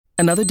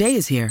Another day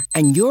is here,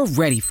 and you're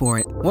ready for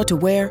it. What to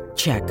wear?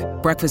 Check.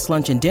 Breakfast,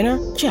 lunch, and dinner?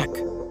 Check.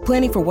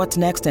 Planning for what's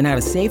next and how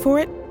to save for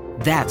it?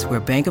 That's where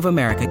Bank of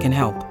America can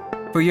help.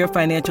 For your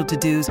financial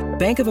to-dos,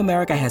 Bank of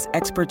America has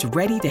experts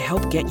ready to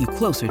help get you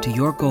closer to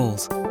your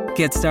goals.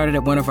 Get started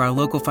at one of our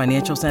local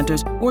financial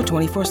centers or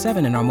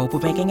 24/7 in our mobile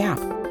banking app.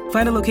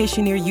 Find a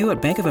location near you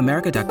at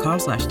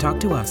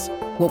bankofamerica.com/talktous.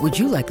 What would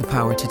you like the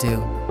power to do?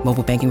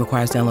 Mobile banking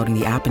requires downloading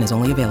the app and is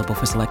only available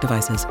for select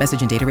devices.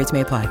 Message and data rates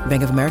may apply.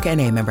 Bank of America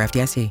N.A., member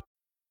FDIC.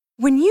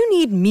 When you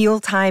need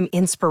mealtime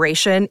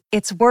inspiration,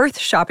 it's worth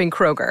shopping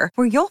Kroger,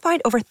 where you'll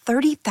find over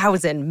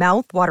 30,000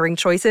 mouth-watering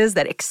choices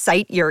that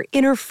excite your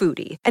inner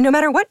foodie. And no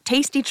matter what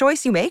tasty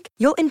choice you make,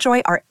 you'll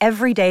enjoy our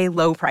everyday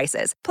low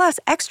prices, plus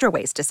extra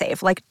ways to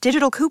save, like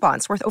digital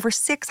coupons worth over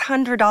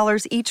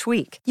 $600 each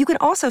week. You can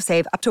also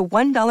save up to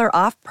 $1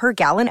 off per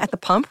gallon at the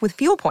pump with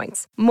fuel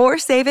points. More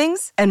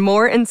savings and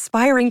more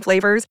inspiring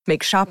flavors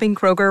make shopping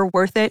Kroger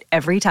worth it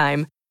every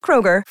time.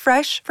 Kroger,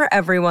 fresh for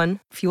everyone.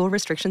 Fuel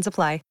restrictions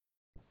apply.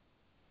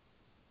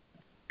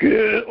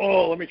 Good.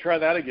 Oh, let me try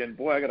that again.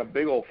 Boy, I got a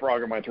big old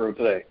frog in my throat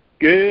today.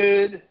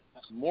 Good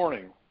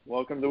morning.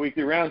 Welcome to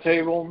Weekly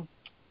Roundtable.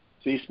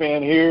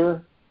 C-SPAN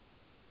here.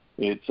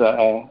 It's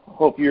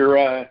hope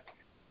you're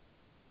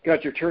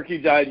got your turkey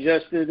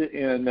digested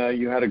and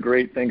you had a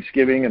great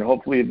Thanksgiving, and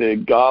hopefully the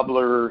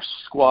Gobbler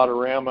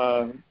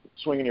Squatorama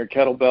swinging your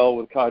kettlebell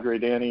with Cadre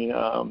Danny.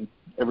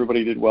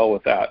 Everybody did well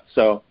with that.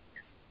 So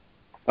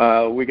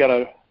we got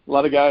a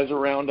lot of guys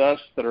around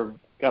us that are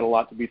got a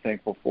lot to be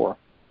thankful for.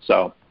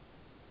 So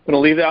I'm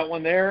going to leave that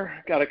one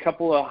there. Got a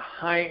couple of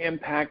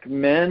high-impact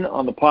men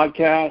on the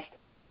podcast.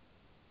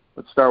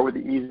 Let's start with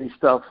the easy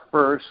stuff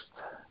first.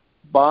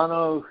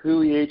 Bono,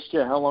 who EH'd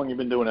you? How long you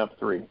been doing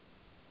F3?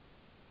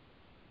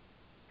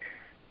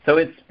 So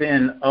it's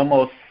been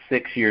almost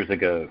 6 years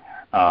ago.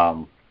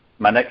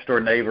 My next-door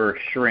neighbor,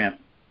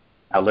 Shrimp,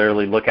 I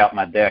literally look out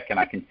my deck and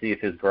I can see if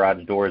his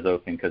garage door is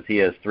open because he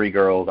has 3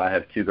 girls. I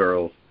have 2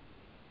 girls.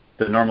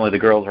 So normally the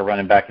girls are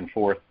running back and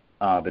forth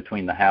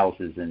between the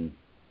houses, and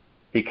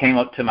he came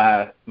up to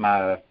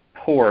my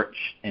porch,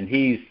 and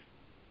he's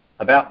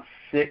about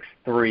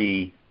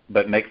 6'3",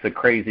 but makes a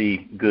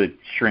crazy good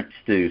shrimp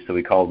stew, so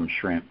we call him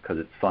Shrimp because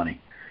it's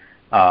funny.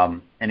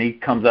 And he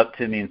comes up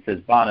to me and says,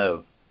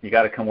 Bono, you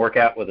got to come work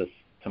out with us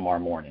tomorrow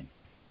morning.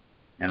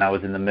 And I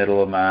was in the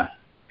middle of my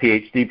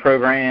PhD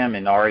program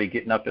and already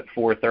getting up at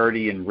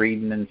 4:30 and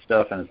reading and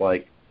stuff, and it's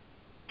like,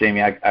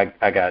 Jamie,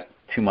 I got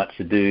too much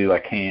to do. I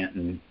can't.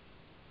 And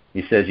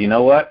he says, you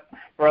know what,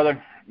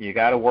 brother, you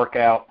got to work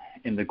out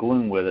in the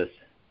gloom with us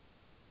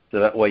so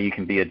that way you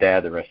can be a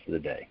dad the rest of the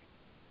day.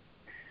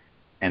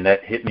 And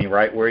that hit me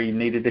right where you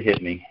needed to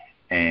hit me.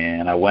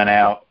 And I went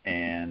out,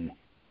 and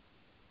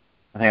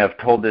I think I've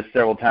told this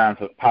several times,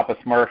 but Papa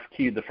Smurf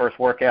cued the first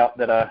workout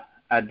that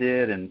I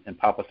did, and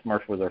Papa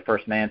Smurf was our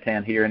first man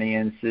tan here in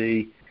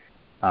ENC,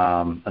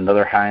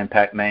 another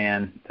high-impact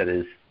man that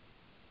has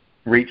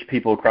reached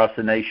people across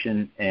the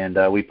nation. And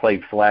we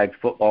played flag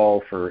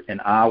football for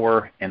an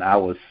hour, and I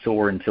was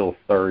sore until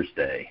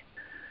Thursday.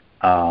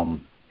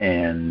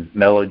 And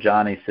Mellow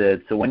Johnny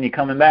said, so when you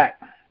coming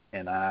back?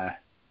 And I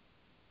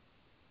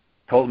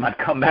told him I'd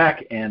come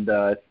back, and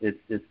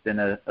it's been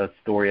a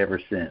story ever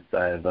since.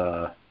 I've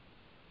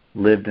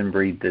lived and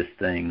breathed this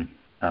thing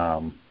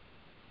for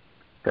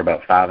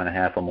about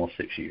 5.5, almost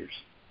 6 years.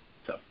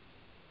 So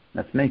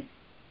that's me.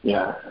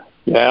 Yeah,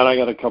 and I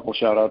got a couple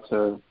shout-outs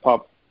to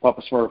Papa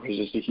Smurf is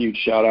just a huge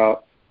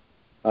shout-out.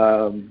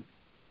 And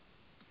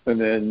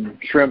then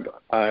Shrimp,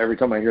 every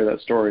time I hear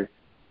that story,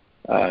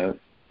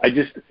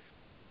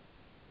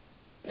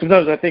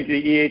 sometimes I think the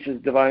EH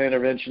is divine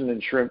intervention,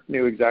 and Shrimp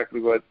knew exactly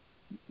what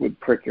would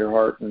prick your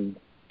heart and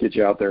get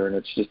you out there, and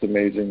it's just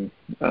amazing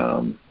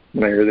when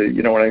I hear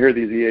when I hear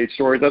these EH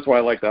stories. That's why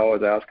I like to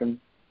always ask them.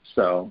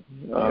 So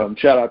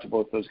shout out to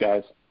both those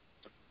guys.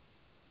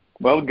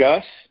 Well,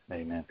 Gus,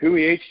 amen. Who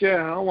EH'd you?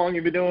 How long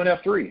you been doing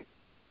F3?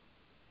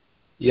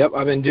 Yep,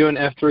 I've been doing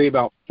F3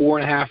 about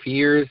 4.5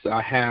 years.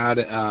 I had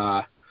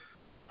a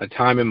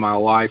time in my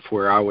life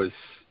where I was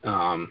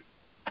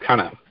kind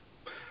of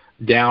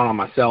down on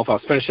myself. I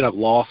was finishing up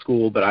law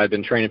school, but I had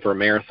been training for a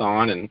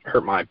marathon and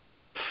hurt my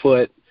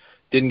foot.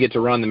 Didn't get to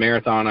run the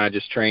marathon I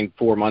just trained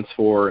 4 months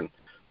for. And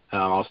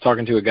I was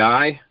talking to a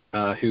guy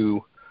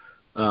who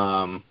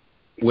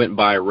went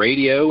by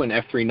radio in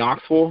F3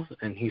 Knoxville,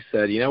 and he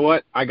said, you know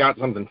what, I got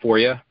something for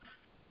you.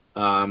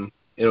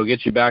 It'll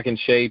get you back in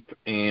shape,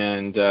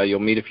 and you'll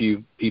meet a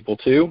few people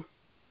too.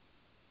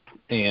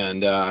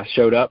 And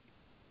showed up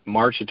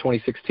March of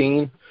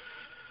 2016.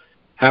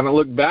 Haven't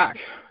looked back.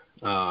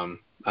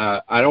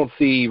 I don't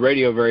see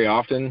radio very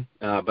often,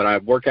 but I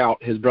work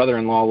out. His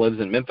brother-in-law lives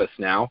in Memphis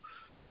now.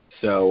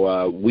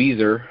 So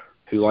Weezer,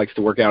 who likes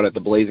to work out at the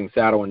Blazing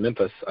Saddle in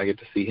Memphis, I get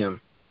to see him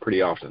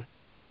pretty often.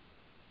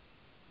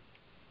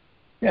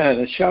 Yeah,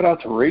 and a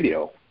shout-out to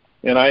radio.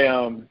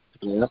 And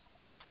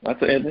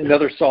that's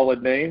another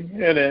solid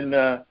name.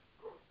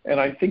 And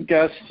I think,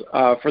 Gus,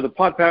 for the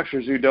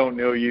Podpackers who don't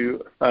know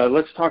you,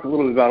 let's talk a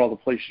little bit about all the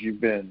places you've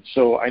been.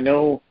 So I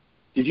know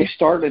did you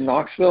start in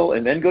Knoxville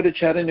and then go to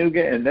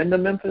Chattanooga and then to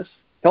Memphis?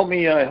 Help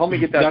me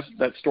get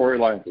that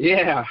storyline.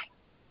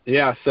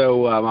 Yeah.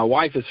 So my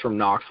wife is from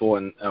Knoxville,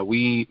 and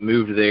we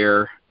moved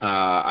there.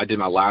 I did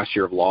my last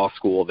year of law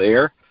school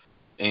there,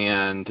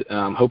 and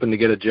hoping to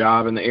get a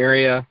job in the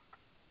area.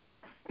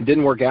 It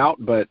didn't work out,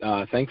 but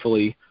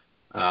thankfully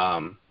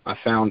I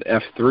found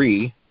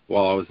F3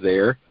 while I was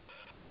there,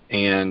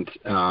 and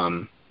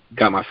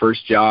got my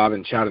first job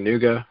in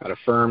Chattanooga at a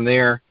firm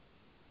there.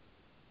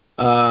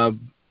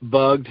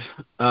 Bugged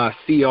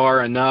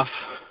CR enough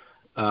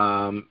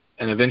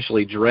and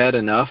eventually Dread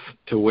enough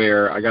to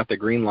where I got the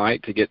green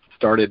light to get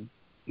started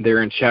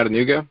there in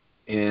Chattanooga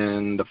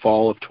in the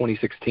fall of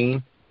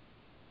 2016.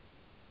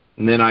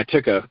 And then I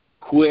took a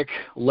quick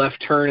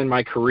left turn in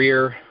my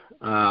career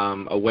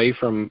away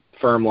from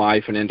firm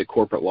life and into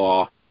corporate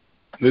law,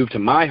 moved to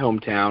my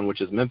hometown,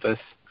 which is Memphis.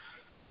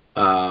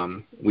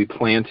 We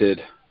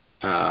planted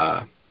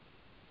F3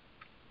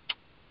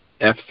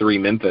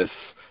 Memphis,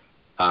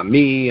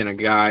 me and a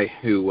guy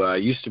who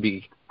used to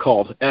be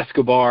called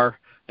Escobar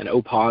and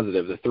O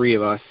Positive, the three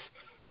of us,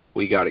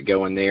 we got it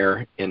going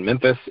there in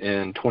Memphis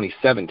in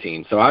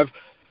 2017. So I've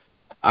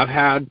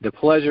had the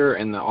pleasure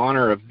and the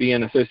honor of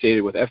being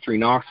associated with F3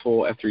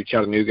 Knoxville, F3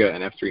 Chattanooga,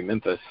 and F3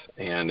 Memphis,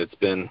 and it's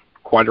been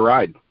quite a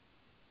ride.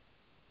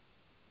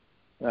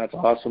 That's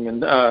awesome.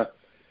 And I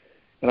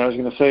was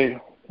going to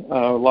say,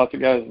 lots of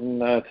guys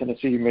in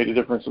Tennessee made a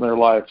difference in their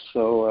lives.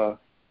 So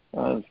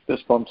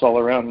fist bumps all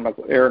around,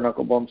 air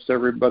knuckle bumps to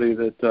everybody.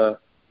 That's a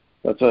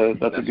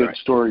good right.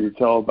 Story you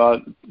tell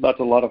about. That's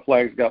a lot of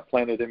flags got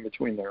planted in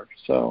between there.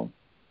 So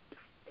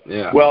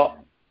yeah. Well,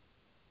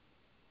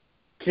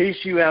 in case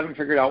you haven't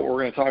figured out what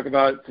we're going to talk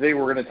about today,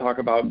 we're going to talk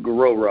about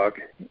GrowRuck.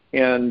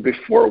 And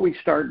before we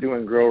start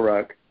doing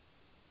GrowRuck,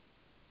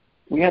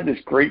 we had this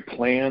great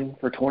plan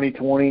for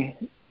 2020.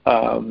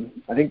 I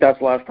think that's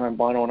the last time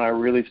Bono and I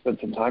really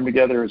spent some time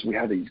together. Is we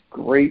had these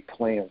great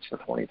plans for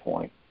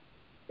 2020.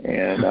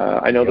 And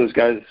I know those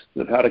guys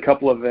have had a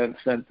couple of events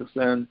sent to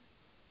send.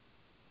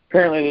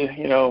 Apparently,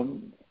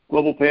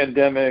 global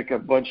pandemic, a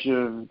bunch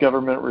of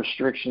government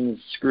restrictions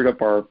screwed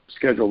up our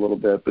schedule a little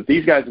bit. But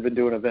these guys have been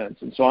doing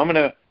events, and so I'm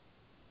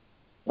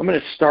gonna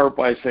start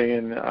by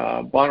saying,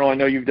 Bono, I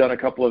know you've done a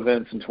couple of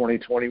events in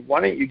 2020.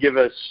 Why don't you give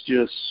us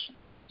just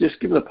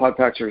give the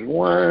Podpackers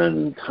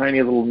one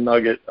tiny little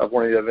nugget of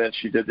one of the events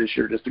you did this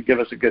year, just to give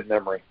us a good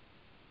memory.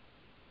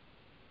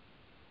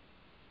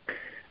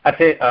 I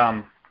say,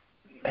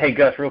 hey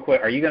Gus, real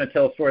quick, are you going to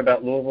tell a story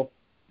about Louisville?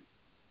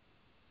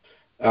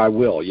 I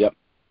will, yep.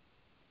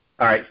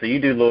 All right, so you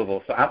do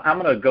Louisville. So I'm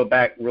going to go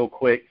back real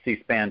quick,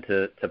 C-SPAN,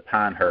 to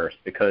Pinehurst,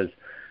 because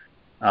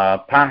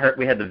Pinehurst,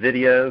 we had the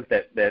video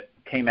that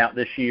came out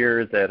this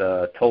year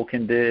that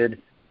Tolkien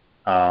did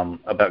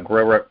about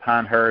GrowRuck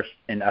Pinehurst.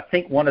 And I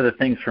think one of the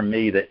things for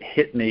me that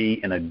hit me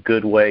in a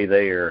good way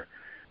there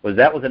was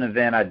that was an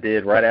event I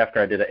did right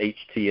after I did a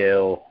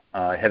HTL,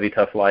 Heavy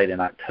Tough Light, in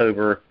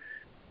October.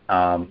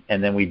 And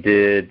then we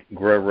did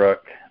GrowRuck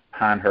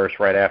Pinehurst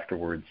right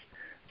afterwards.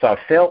 So I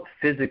felt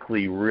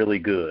physically really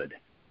good.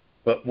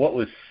 But what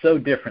was so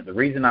different, the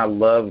reason I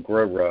love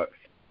GrowRuck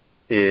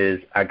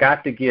is I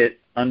got to get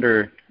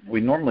under,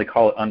 we normally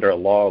call it under a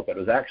log, but it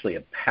was actually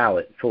a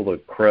pallet full of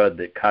crud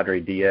that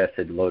Cadre DS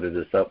had loaded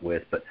us up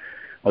with. But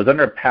I was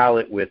under a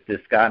pallet with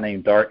this guy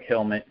named Dark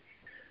Helmet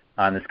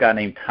and this guy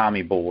named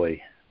Tommy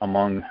Boy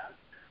among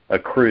a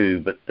crew.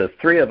 But the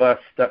three of us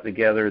stuck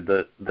together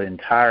the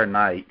entire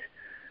night.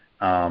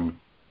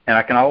 And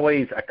I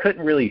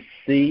couldn't really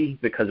see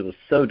because it was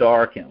so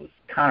dark and it was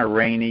kind of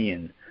rainy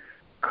and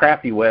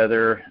crappy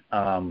weather.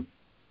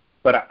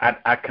 But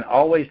I can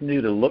always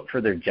knew to look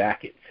for their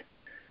jackets.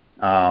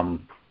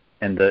 And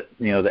that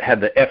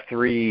had the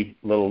F3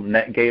 little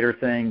net gator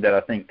thing that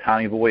I think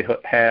Tommy Boy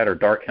had, or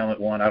Dark Helmet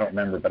one, I don't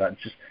remember, but I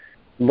just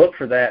looked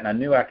for that, and I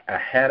knew I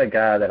had a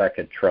guy that I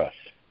could trust.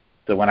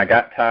 So when I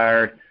got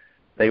tired,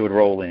 they would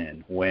roll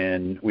in.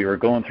 When we were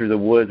going through the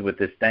woods with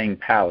this dang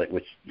pallet,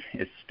 which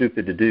is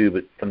stupid to do,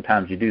 but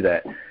sometimes you do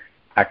that,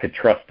 I could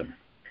trust them.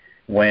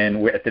 When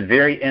we're at the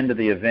very end of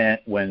the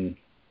event, when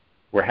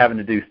we're having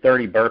to do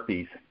 30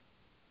 burpees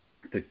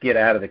to get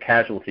out of the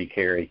casualty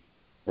carry,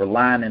 we're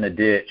lying in a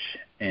ditch,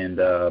 and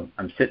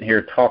I'm sitting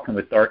here talking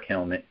with Dark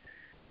Helmet,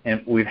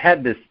 and we've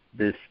had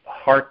this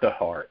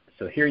heart-to-heart.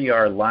 So here you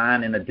are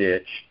lying in a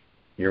ditch.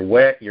 You're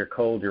wet, you're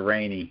cold, you're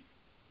rainy,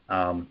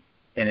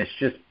 and it's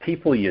just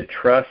people you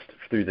trust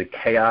through the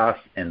chaos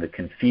and the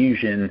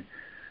confusion,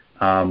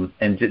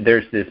 and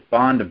there's this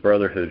bond of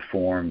brotherhood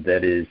formed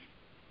that is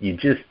you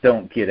just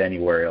don't get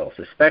anywhere else,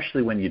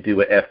 especially when you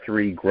do a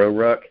F3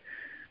 GrowRuck,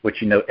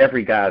 which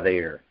every guy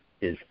there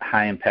is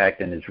high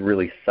impact and is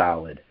really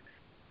solid.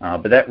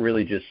 But that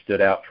really just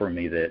stood out for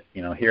me that,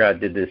 here I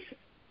did this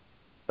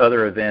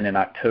other event in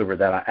October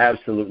that I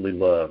absolutely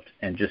loved,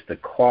 and just the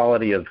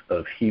quality of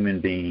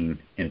human being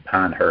in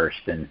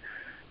Pinehurst, and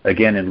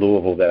again in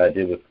Louisville that I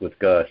did with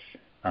Gus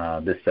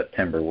this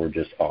September were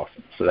just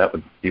awesome. So that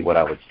would be what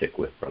I would stick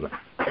with, brother.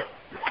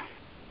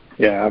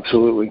 Yeah,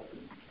 absolutely.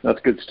 That's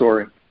a good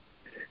story.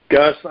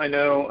 Gus, I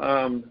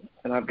know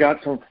and I've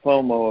got some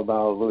FOMO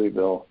about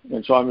Louisville,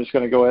 and so I'm just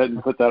going to go ahead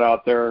and put that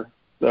out there.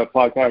 The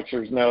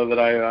Podpaxers know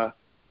that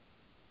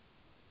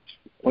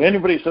when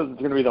anybody says it's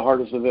going to be the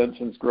hardest event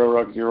since Grow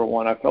Ruck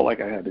 01, I felt like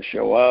I had to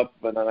show up,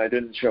 but then I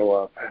didn't show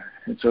up.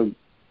 And so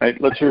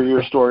let's hear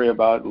your story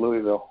about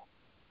Louisville.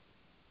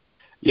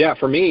 Yeah,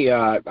 for me,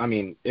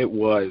 it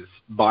was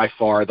by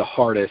far the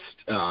hardest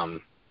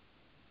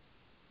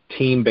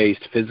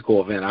team-based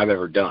physical event I've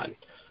ever done.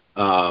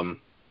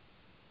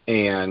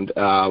 And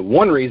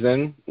one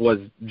reason was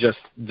just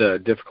the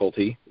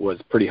difficulty was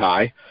pretty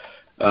high.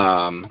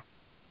 And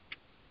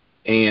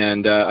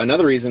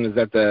another reason is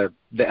that the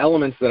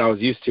elements that I was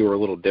used to were a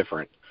little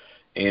different.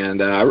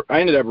 And I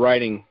ended up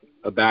writing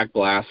a back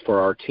blast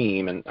for our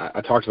team, and I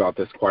talked about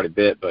this quite a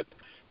bit, but,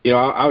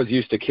 I was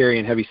used to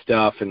carrying heavy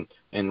stuff and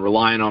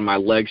relying on my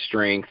leg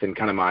strength, and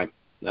kind of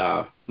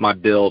my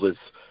build is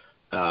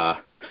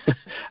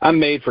I'm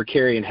made for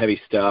carrying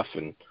heavy stuff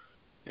and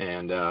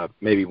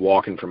maybe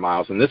walking for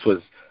miles. And this was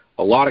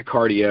a lot of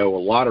cardio, a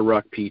lot of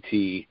ruck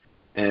PT,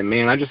 and,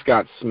 man, I just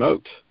got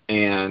smoked.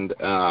 And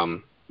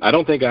I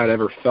don't think I'd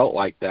ever felt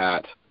like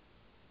that.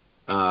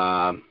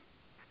 I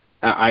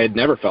had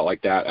never felt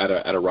like that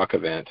at a ruck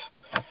event.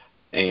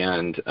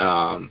 And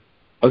I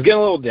was getting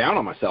a little down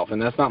on myself,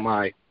 and that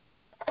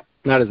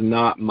is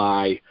not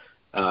my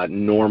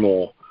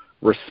normal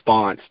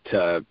response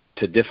to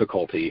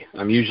difficulty.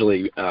 I'm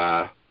usually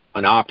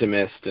an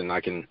optimist, and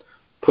I can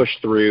push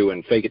through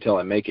and fake it till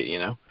I make it,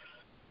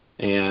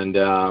 And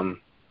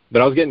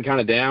but I was getting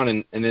kind of down,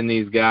 and then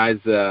these guys,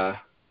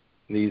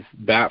 these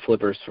bat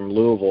flippers from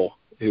Louisville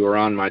who are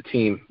on my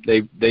team,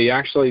 they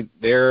actually,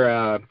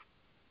 their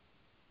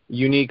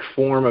unique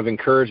form of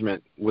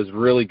encouragement was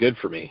really good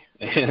for me.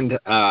 And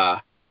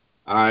I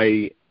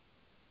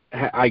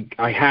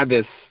had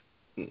this,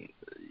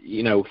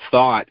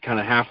 thought kind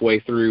of halfway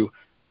through,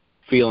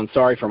 feeling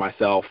sorry for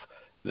myself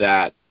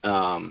that,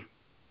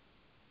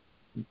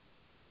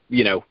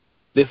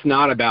 this is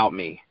not about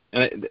me.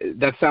 And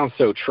that sounds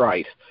so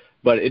trite,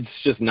 but it's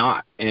just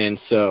not. And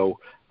so,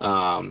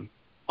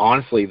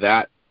 honestly,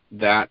 that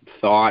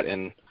thought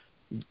and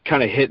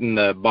kind of hitting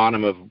the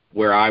bottom of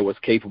where I was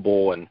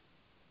capable and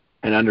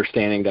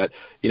understanding that,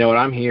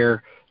 I'm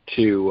here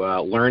to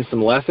learn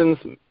some lessons,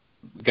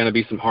 going to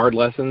be some hard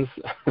lessons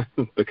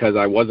because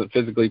I wasn't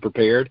physically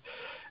prepared,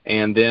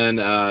 and then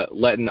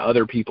letting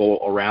other people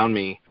around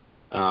me,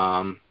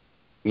 shine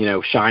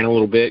a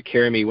little bit,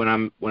 carry me when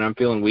I'm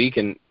feeling weak,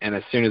 and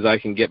as soon as I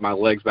can get my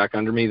legs back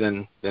under me,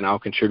 then I'll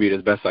contribute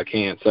as best I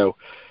can. So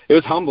it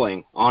was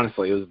humbling,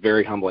 honestly. It was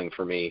very humbling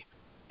for me,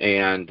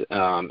 and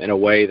in a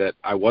way that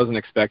I wasn't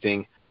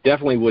expecting.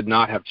 Definitely would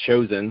not have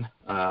chosen.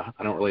 I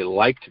don't really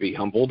like to be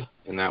humbled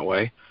in that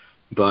way,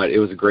 but it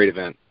was a great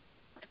event.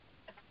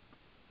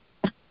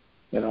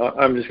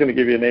 I'm just going to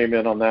give you an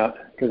amen on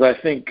that, because I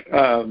think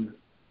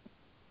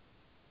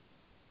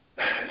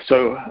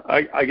so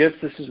I guess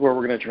this is where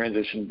we're going to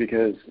transition,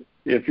 because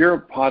if you're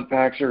a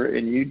Podpaxer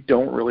and you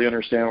don't really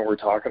understand what we're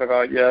talking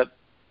about yet,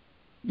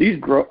 these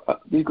Grow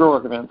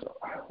Ruck events,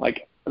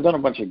 like I've done a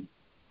bunch of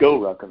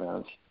Go Ruck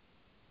events,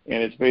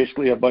 and it's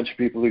basically a bunch of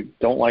people who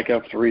don't like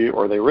F3,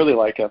 or they really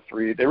like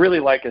F3. They really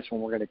like us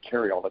when we're going to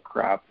carry all the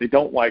crap. They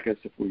don't like us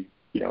if we,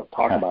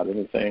 talk about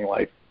anything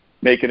like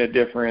making a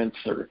difference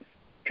or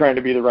trying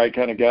to be the right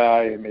kind of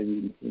guy and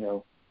maybe,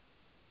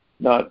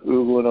 not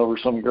oogling over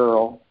some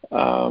girl.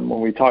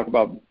 When we talk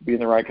about being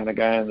the right kind of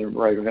guy and the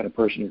right kind of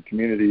person in the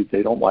community,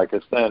 they don't like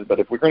us then. But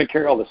if we're going to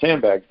carry all the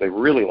sandbags, they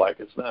really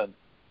like us then.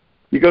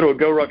 You go to a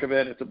Go Ruck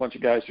event, it's a bunch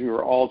of guys who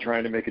are all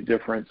trying to make a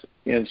difference.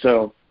 And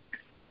so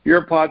you're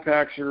a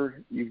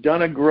Podpaxer, you've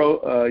done a Grow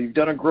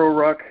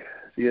Ruck,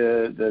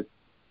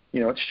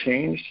 it's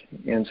changed.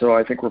 And so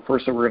I think we're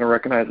going to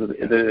recognize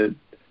that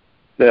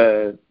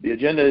the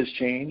agenda has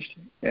changed.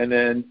 And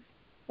then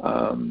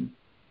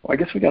I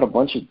guess we got a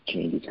bunch of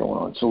changes going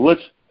on. So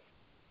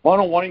why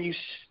don't you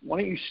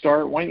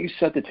start? Why don't you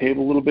set the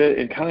table a little bit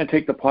and kind of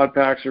take the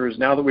Podpaxers,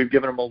 now that we've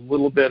given them a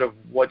little bit of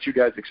what you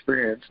guys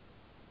experienced,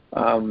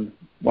 why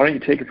don't you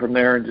take it from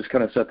there and just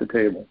kind of set the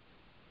table?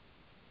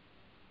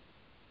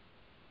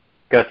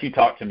 Gus, you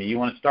talk to me. You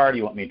want to start, or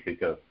you want me to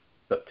go?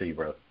 It's up to you,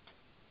 bro.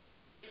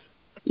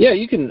 Yeah,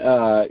 you can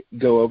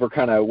go over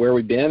kind of where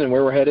we've been and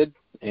where we're headed,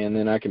 and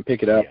then I can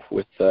pick it up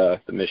with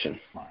the mission.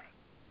 All right.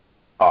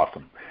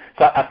 Awesome.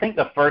 So I think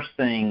the first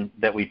thing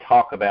that we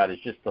talk about is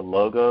just the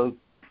logo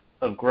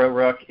of Grow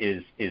Ruck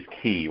is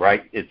key,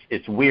 right?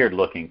 It's weird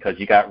looking because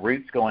you got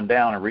roots going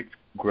down and roots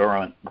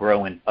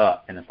growing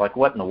up, and it's like,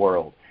 what in the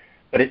world?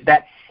 But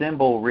that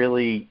symbol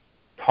really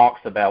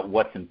talks about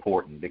what's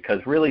important, because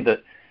really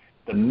the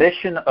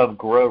mission of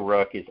Grow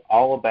Ruck is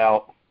all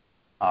about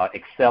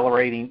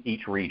accelerating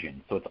each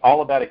region. So it's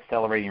all about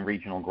accelerating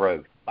regional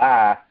growth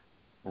by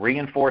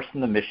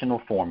reinforcing the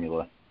missional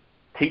formula,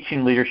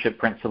 teaching leadership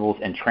principles,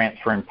 and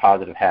transferring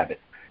positive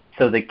habits.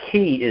 So the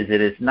key is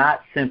it is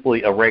not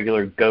simply a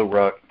regular Go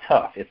Ruck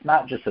Tough. It's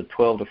not just a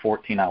 12 to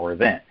 14-hour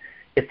event.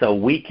 It's a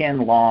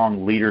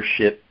weekend-long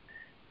leadership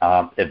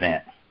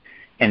event.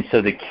 And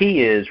so the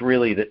key is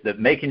really that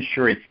making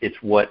sure it's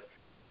what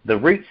the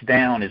roots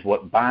down is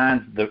what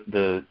binds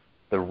the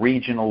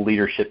regional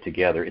leadership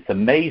together. It's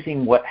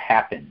amazing what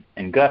happened,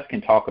 and Gus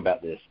can talk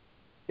about this.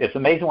 It's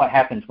amazing what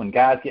happens when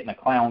guys get in a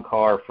clown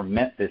car from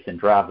Memphis and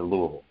drive to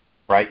Louisville,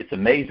 right? It's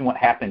amazing what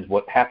happened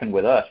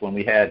with us when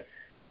we had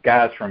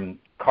guys from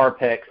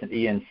Carpex and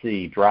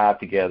ENC drive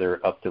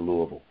together up to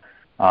Louisville,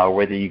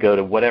 whether you go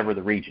to whatever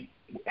the region,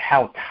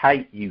 how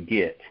tight you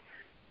get.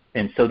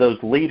 And so those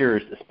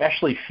leaders,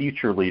 especially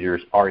future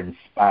leaders, are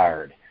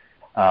inspired.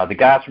 The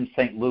guys from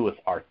St. Louis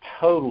are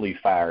totally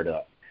fired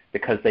up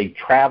because they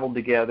traveled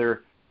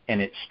together and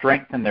it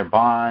strengthened their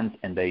bonds,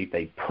 and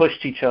they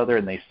pushed each other,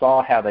 and they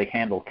saw how they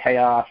handle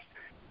chaos.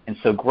 And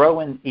so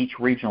growing each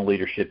regional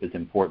leadership is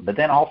important, but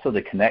then also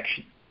the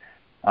connections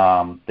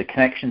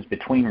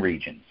between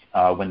regions.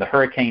 When the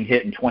hurricane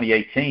hit in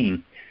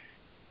 2018,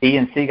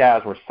 ENC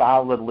guys were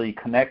solidly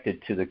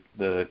connected to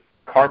the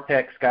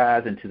Carpex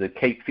guys and to the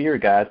Cape Fear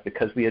guys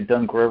because we had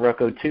done Grow Ruck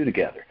 02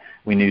 together.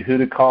 We knew who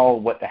to call,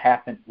 what to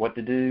happen, what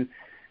to do.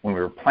 When we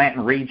were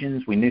planting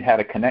regions, we knew how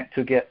to connect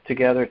to get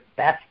together.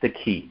 That's the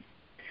key.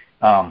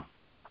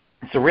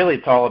 So really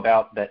it's all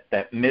about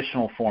that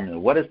missional formula.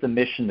 What is the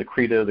mission, the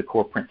credo, the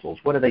core principles?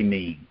 What do they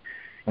mean?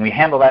 And we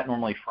handle that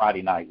normally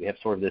Friday night. We have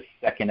sort of this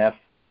second F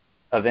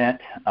event.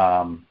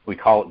 We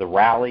call it the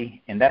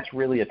rally, and that's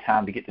really a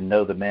time to get to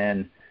know the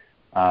men.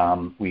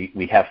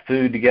 We have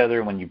food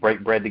together. When you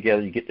break bread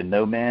together, you get to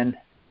know men.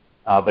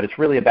 But it's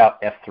really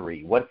about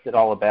F3. What's it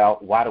all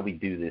about? Why do we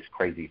do this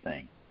crazy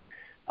thing?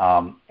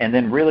 And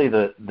then really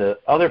the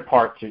other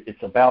parts,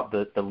 it's about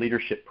the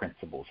leadership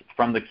principles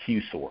from the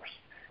Q source.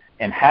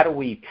 And how do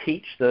we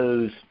teach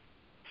those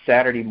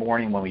Saturday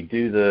morning when we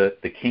do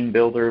the King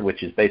Builder,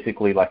 which is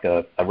basically like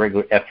a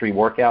regular F3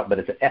 workout, but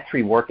it's an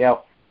F3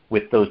 workout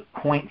with those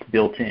points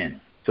built in.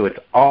 So it's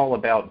all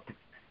about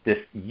this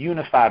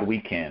unified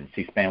weekend,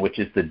 C-SPAN, which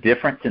is the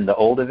difference in the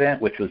old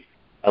event, which was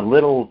a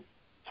little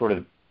sort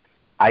of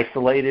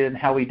isolated in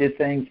how we did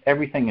things.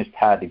 Everything is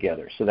tied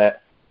together. So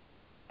that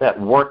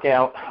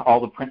workout,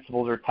 all the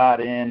principles are tied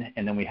in,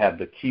 and then we have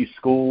the Q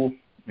school.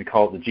 We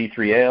call it the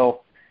G3L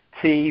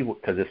T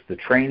because it's the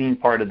training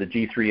part of the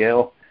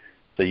G3L.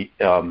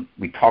 So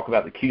we talk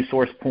about the Q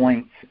source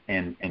points,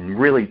 and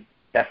really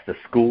that's the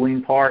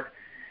schooling part.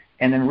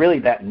 And then really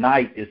that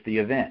night is the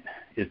event,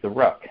 is the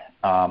ruck.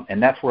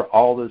 And that's where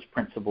all those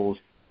principles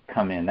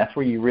come in. That's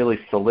where you really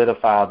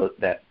solidify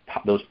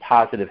those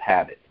positive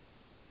habits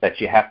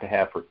that you have to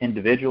have for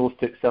individuals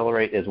to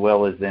accelerate as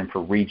well as then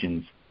for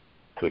regions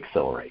to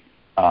accelerate.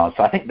 So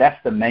I think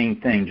that's the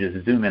main thing,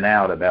 just zooming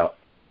out about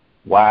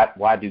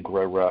why do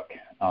Grow Ruck,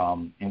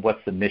 and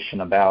what's the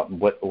mission about, and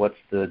what's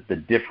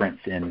the difference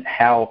in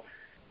how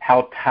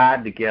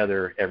tied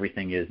together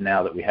everything is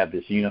now that we have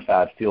this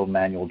unified field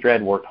manual.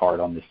 Dredd worked hard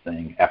on this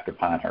thing after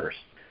Pinehurst.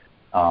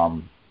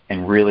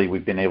 And really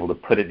we've been able to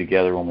put it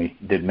together when we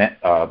did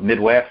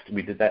Midwest.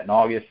 We did that in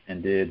August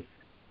and did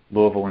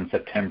Louisville in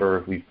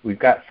September. We've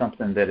got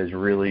something that is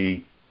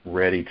really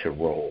ready to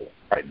roll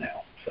right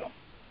now. So,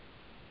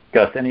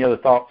 Gus, any other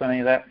thoughts on any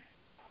of that?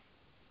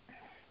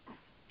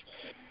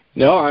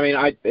 No, I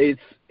mean,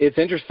 it's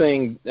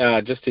interesting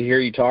just to hear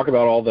you talk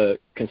about all the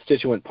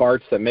constituent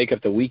parts that make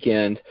up the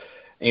weekend.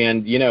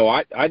 And,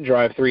 I'd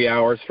drive 3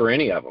 hours for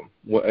any of them,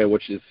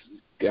 which is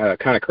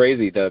kind of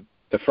crazy. The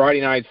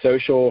Friday night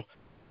social,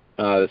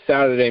 the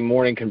Saturday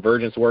morning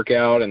convergence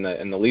workout, and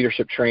the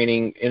leadership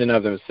training in and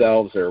of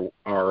themselves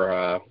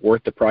are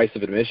worth the price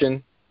of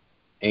admission.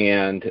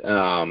 And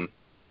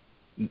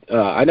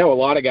I know a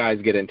lot of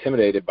guys get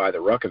intimidated by the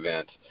ruck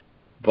event,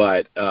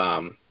 but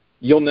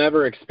you'll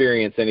never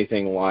experience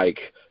anything like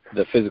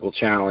the physical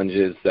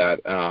challenges that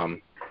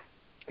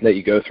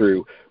you go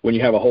through when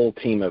you have a whole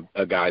team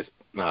of guys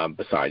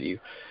beside you.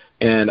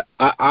 And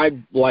I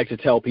like to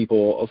tell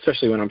people,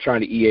 especially when I'm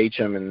trying to EH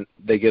them and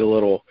they get a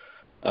little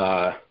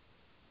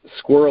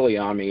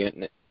squirrely on me,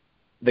 and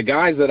the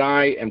guys that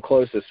I am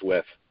closest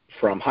with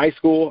from high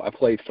school, I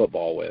played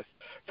football with.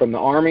 From the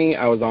Army,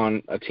 I was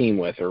on a team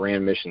with or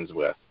ran missions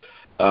with.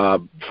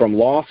 From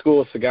law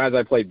school, it's the guys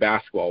I played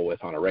basketball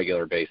with on a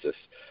regular basis.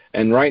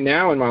 And right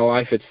now in my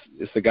life,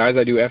 it's the guys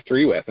I do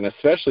F3 with, and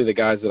especially the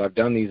guys that I've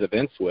done these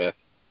events with.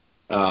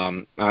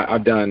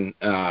 I've done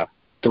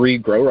 3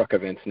 Grow Ruck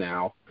events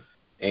now,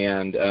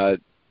 and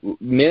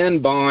men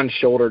bond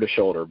shoulder to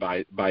shoulder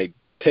by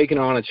taking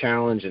on a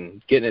challenge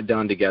and getting it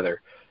done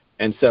together.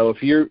 And so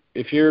if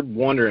you're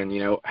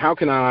wondering, how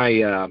can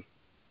I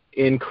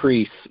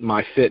increase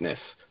my fitness?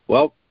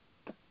 Well,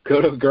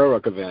 go to a Grow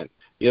Ruck event.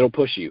 It'll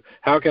push you.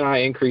 How can I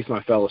increase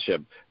my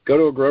fellowship? Go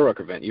to a Grow Ruck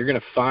event. You're going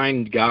to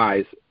find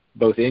guys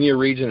both in your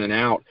region and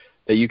out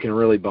that you can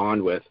really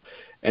bond with.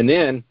 And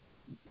then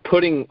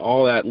putting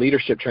all that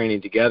leadership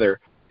training together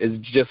is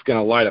just going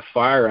to light a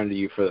fire under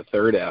you for the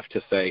third F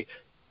to say,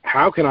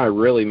 how can I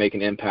really make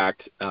an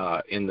impact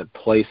in the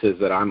places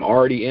that I'm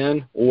already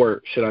in,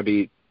 or should I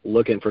be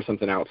looking for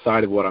something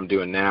outside of what I'm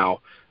doing now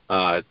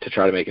to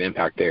try to make an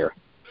impact there?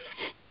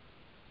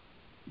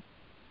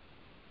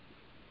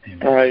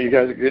 All right, you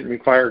guys are getting me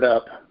fired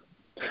up.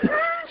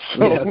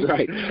 So, yeah, that's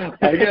right.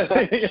 I guess.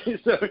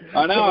 So,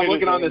 I know. I'm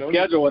looking on the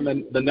schedule, and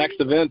then the next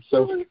event's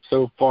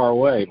so far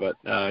away. But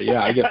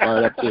yeah, I get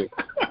fired up too.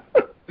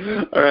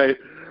 All right,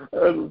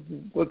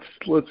 let's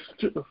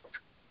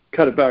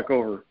cut it back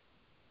over.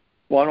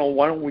 Why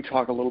don't we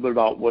talk a little bit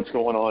about what's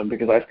going on?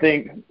 Because I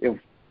think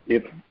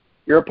if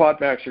you're a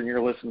Podmaster and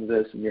you're listening to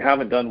this and you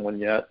haven't done one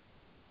yet,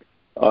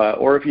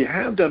 or if you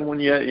have done one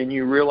yet and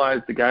you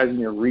realize the guys in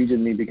your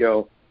region need to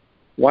go,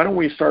 why don't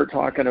we start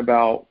talking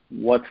about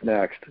what's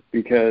next?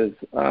 Because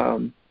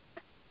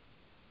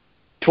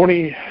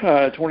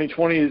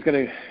 2020 is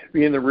going to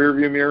be in the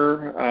rearview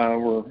mirror.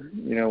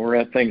 We're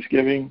at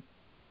Thanksgiving.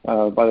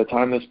 By the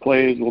time this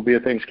plays, we'll be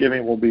at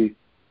Thanksgiving. We'll be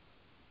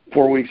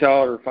 4 weeks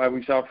out or 5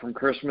 weeks out from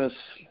Christmas,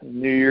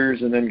 New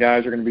Year's, and then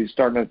guys are going to be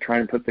starting to try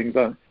and put things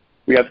on.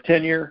 We got the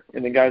 10-year,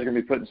 and then guys are going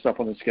to be putting stuff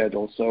on the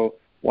schedule. So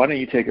why don't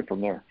you take it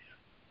from there?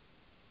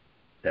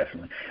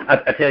 Definitely.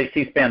 I tell you,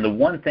 C-SPAN, the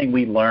one thing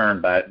we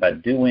learned by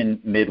doing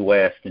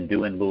Midwest and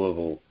doing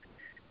Louisville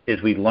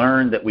is we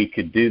learned that we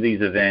could do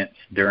these events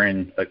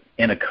in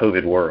a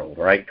COVID world,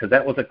 right? Because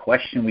that was a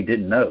question we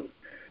didn't know.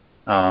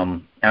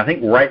 And I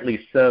think rightly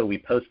so, we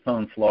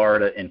postponed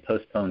Florida and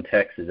postponed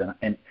Texas. And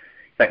in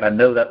fact, I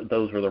know that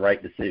those were the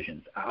right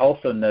decisions. I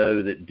also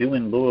know that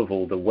doing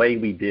Louisville the way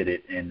we did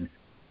it and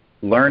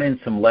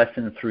learning some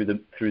lessons through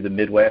the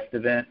Midwest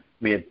event,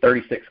 we had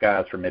 36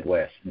 guys for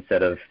Midwest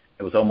instead of,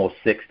 it was almost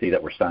 60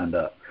 that were signed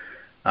up.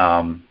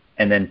 And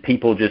then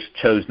people just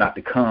chose not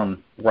to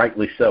come,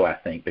 rightly so, I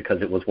think,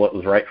 because it was what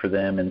was right for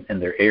them in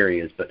their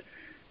areas. But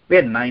we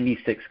had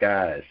 96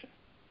 guys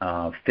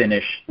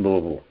finish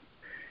Louisville.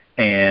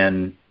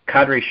 And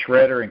Cadre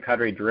Shredder and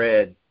Cadre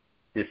Dread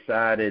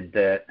decided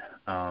that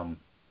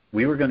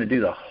we were going to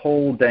do the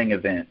whole dang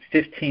event,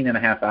 15 and a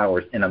half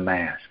hours in a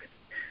mask.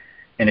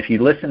 And if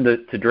you listen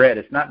to Dread,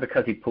 it's not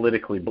because he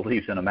politically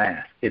believes in a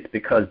mask. It's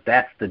because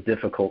that's the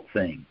difficult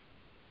thing.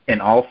 And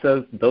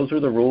also, those are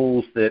the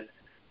rules that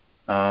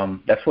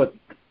that's what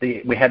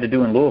we had to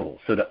do in Louisville.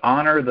 So to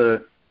honor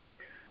the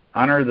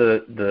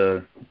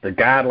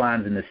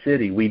guidelines in the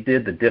city, we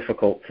did the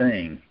difficult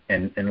thing.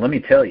 And let me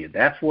tell you,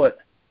 that's what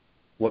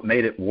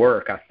made it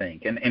work, I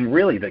think. And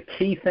really the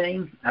key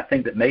thing I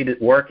think that made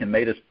it work and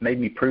made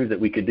me prove that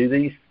we could do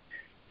these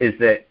is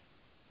that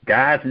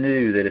guys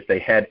knew that if they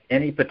had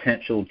any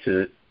potential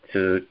to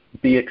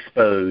be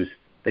exposed,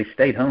 they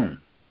stayed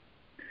home.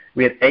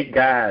 We had 8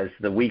 guys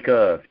the week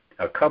of,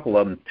 a couple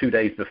of them 2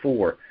 days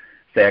before,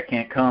 say, I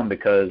can't come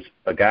because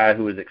a guy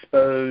who was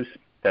exposed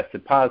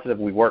tested positive.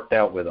 We worked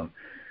out with them.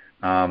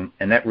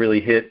 And that really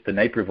hit the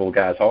Naperville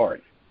guys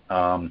hard.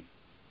 And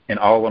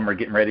all of them are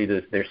getting ready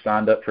they're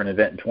signed up for an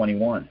event in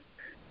 21.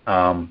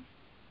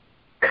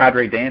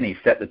 Cadre Danny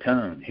set the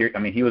tone.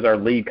 He was our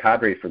lead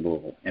cadre for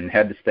Louisville and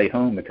had to stay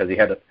home because he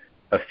had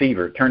a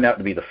fever. It turned out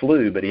to be the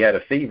flu, but he had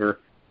a fever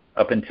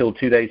up until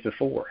 2 days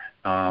before.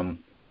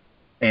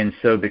 And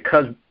so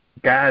because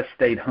guys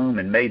stayed home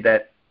and made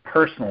that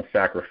personal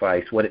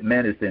sacrifice, what it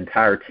meant is the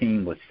entire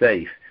team was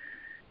safe.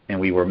 And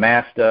we were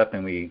masked up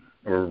and we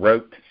were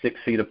roped 6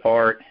 feet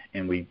apart.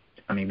 And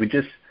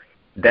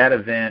that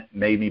event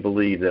made me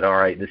believe that, all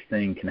right, this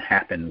thing can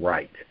happen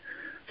right.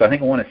 So I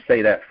think I want to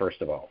say that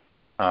first of all,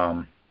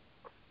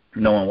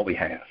 knowing what we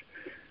have.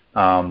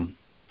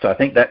 So I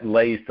think that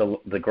lays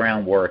the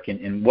groundwork.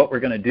 And what we're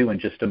going to do in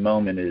just a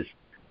moment is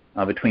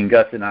between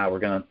Gus and I, we're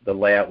going to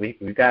lay out.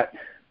 We've got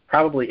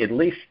probably at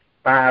least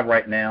 5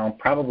 right now,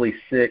 probably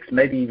 6,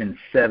 maybe even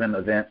 7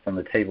 events on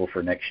the table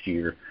for next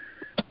year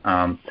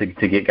to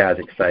get guys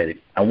excited.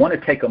 I want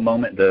to take a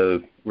moment,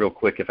 though, real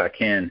quick, if I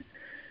can,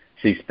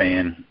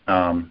 C-SPAN,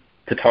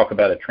 to talk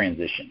about a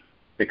transition.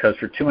 Because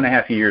for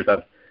 2.5 years,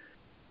 I've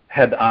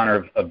had the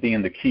honor of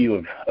being the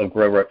Q of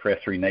Grow Ruck for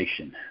F3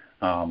 Nation.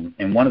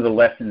 And one of the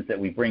lessons that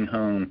we bring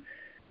home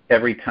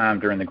every time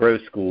during the Grow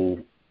School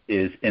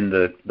is in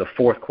the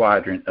 4th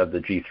quadrant of the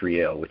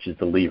G3L, which is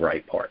the lead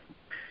right part.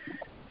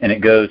 And it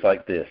goes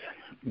like this.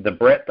 The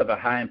breadth of a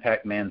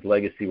high-impact man's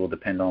legacy will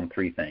depend on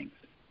 3 things.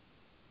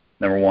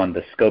 Number 1,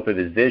 the scope of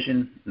his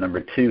vision. Number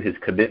 2, his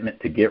commitment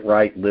to get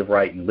right, live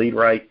right, and lead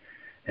right.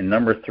 And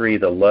number 3,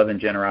 the love and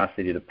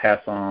generosity to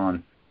pass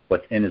on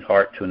what's in his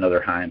heart to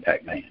another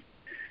high-impact man.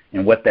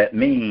 And what that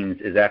means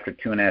is after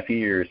 2.5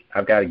 years,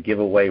 I've got to give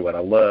away what I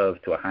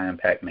love to a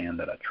high-impact man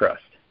that I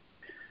trust.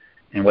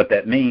 And what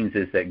that means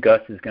is that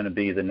Gus is going to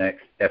be the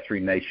next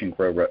F3 Nation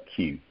Grow Ruck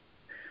Q.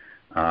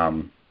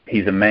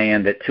 He's a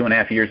man that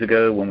 2.5 years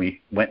ago when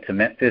we went to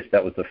Memphis,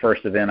 that was the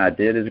first event I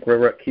did as Grow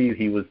Ruck Q.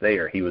 He was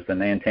there. He was the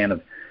Nantan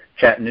of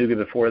Chattanooga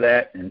before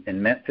that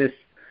in Memphis.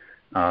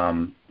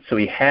 So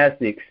he has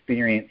the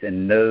experience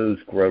and knows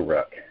Grow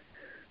Ruck.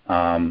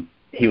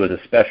 He was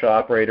a special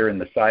operator in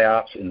the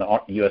PSYOPs in the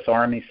U.S.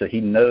 Army, so he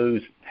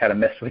knows how to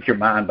mess with your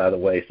mind, by the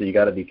way, so you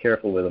got to be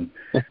careful with him.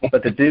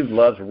 But the dude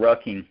loves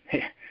rucking.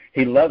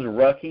 He loves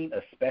rucking,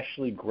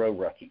 especially Grow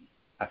Rucking.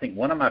 I think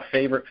one of my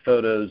favorite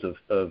photos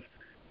of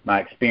my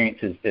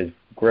experiences as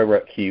Grow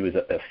Ruck Q is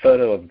a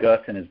photo of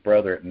Gus and his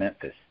brother at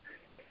Memphis.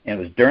 And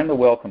it was during the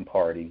welcome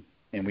party,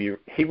 and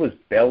he was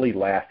belly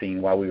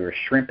laughing while we were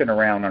shrimping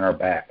around on our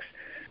backs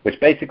which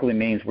basically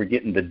means we're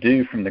getting the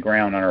dew from the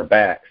ground on our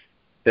backs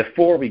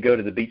before we go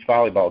to the beach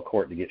volleyball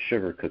court to get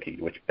sugar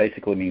cookied, which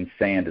basically means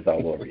sand is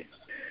all over you.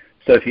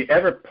 So if you're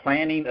ever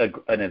planning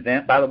an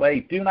event, by the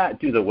way, do not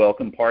do the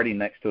welcome party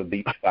next to a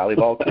beach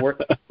volleyball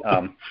court.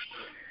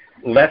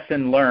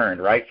 Lesson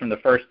learned, right, from the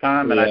first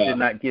time, and I did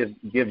not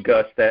give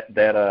Gus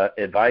that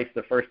advice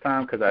the first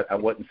time because I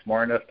wasn't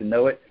smart enough to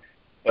know it.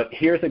 But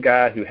here's a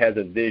guy who has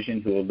a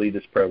vision who will lead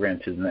this program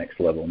to the next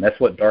level, and that's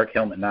what Dark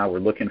Helmet and I were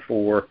looking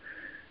for.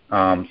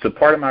 So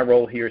part of my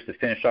role here is to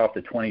finish off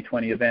the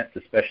 2020 events,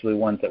 especially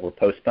ones that were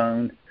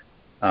postponed,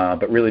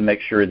 but really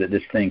make sure that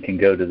this thing can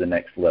go to the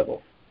next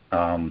level.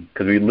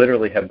 Because we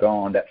literally have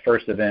gone, that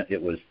first event, it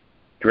was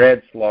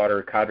Dread,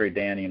 Slaughter, Cadre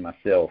Danny, and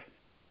myself.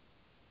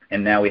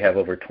 And now we have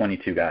over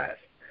 22 guys.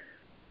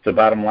 So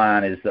bottom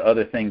line is the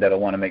other thing that I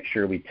want to make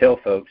sure we tell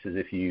folks is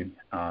if you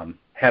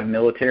have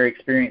military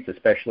experience,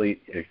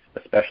 especially a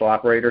special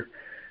operator,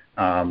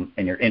 and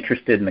you're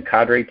interested in the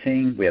Cadre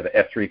team, we have an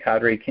F3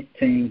 Cadre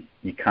team,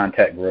 you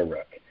contact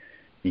GrowRuck.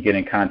 You get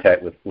in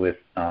contact with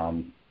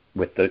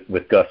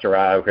Gus or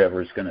I, or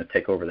whoever is going to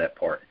take over that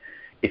part.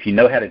 If you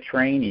know how to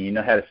train and you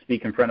know how to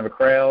speak in front of a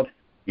crowd,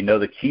 you know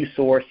the Q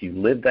source, you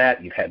live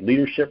that, you've had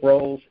leadership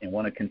roles and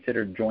want to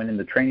consider joining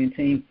the training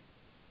team,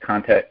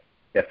 contact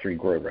F3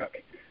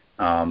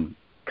 GrowRuck.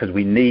 Because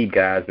we need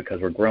guys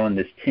because we're growing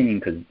this team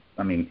because,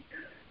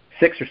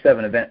 6 or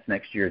 7 events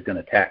next year is going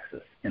to tax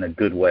us in a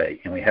good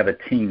way, and we have a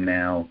team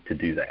now to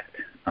do that.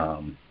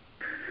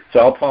 So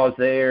I'll pause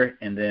there,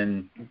 and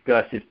then,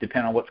 Gus,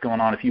 depending on what's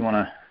going on, if you want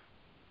to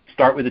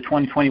start with the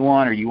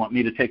 2021 or you want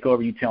me to take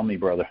over, you tell me,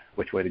 brother,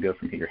 which way to go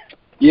from here.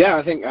 Yeah,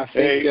 I think.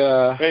 Wait.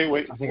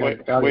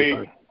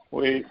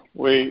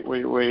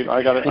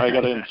 I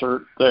gotta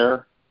insert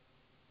there.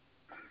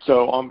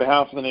 So on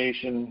behalf of the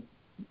nation,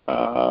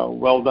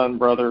 well done,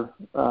 brother.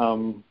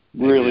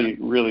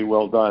 Really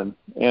well done.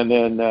 And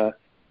then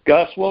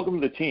Gus, welcome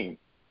to the team.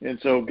 And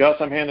so Gus,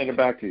 I'm handing it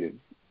back to you.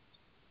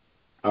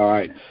 All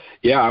right.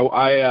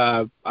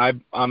 Yeah,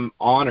 I'm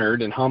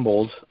honored and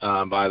humbled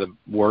by the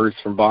words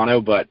from Bono,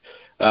 but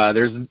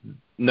there's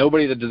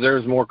nobody that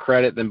deserves more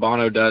credit than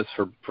Bono does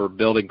for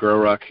building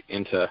GrowRuck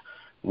into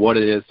what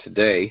it is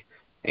today,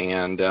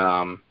 and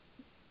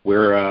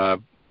we're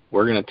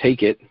going to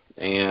take it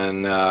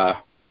and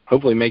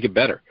hopefully make it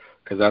better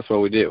because that's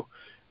what we do.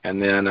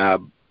 And then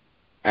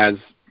as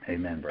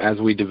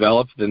we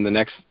develop, then the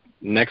next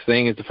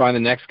thing is to find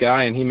the next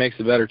guy, and he makes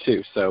it better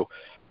too. So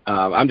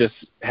I'm just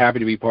happy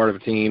to be part of a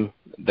team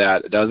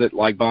that does it.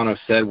 Like Bono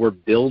said, we're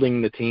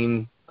building the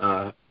team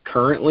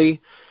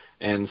currently,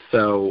 and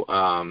so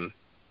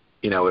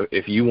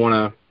if you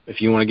want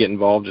to get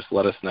involved, just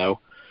let us know.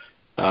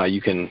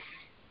 You can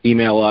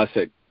email us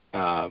at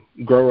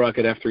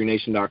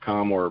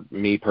growruck@f3nation.com or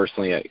me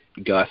personally at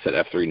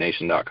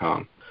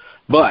gus@f3nation.com.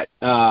 But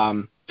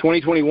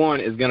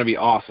 2021 is going to be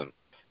awesome.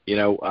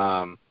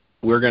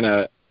 We're going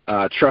to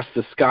trust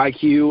the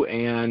SkyQ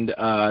and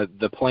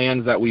the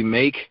plans that we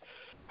make.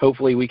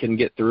 Hopefully we can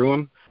get through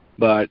them.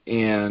 But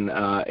in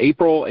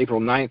April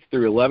 9th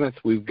through 11th,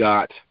 we've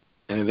got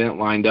an event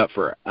lined up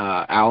for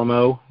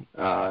Alamo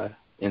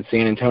in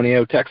San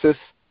Antonio, Texas.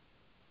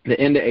 The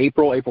end of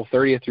April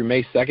 30th through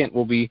May 2nd,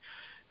 we'll be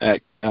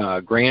at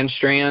Grand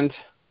Strand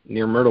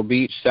near Myrtle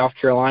Beach, South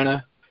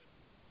Carolina.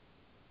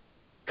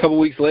 A couple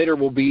weeks later,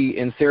 we'll be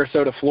in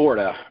Sarasota,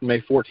 Florida,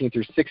 May 14th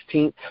through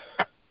 16th.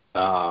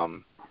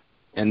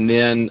 And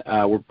then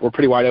we're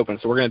pretty wide open.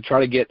 So we're going to try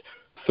to get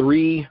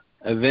 3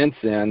 events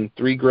in,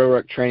 3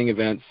 GrowRuck training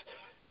events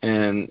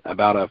in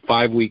about a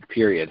 5-week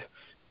period.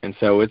 And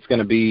so it's going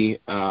to be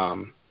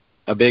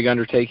a big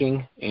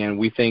undertaking, and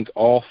we think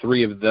all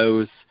 3 of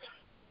those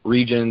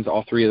regions,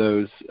 all 3 of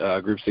those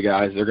groups of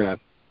guys, they're going to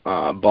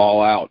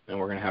ball out, and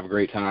we're going to have a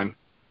great time.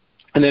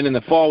 And then in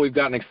the fall, we've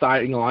got an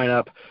exciting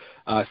lineup.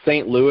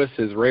 St. Louis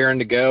is raring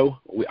to go.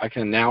 I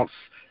can announce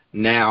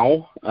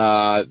now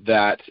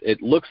that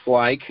it looks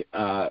like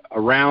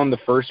around the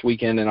first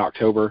weekend in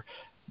October,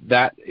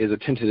 that is a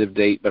tentative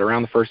date, but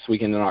around the first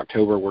weekend in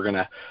October, we're going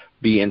to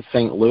be in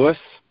St. Louis.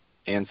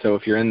 And so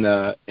if you're in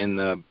the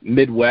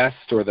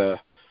Midwest or the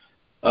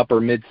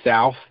upper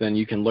Mid-South, then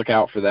you can look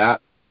out for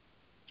that.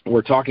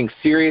 We're talking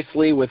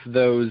seriously with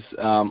those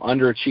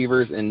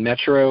underachievers in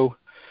Metro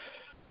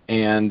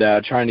and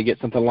trying to get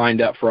something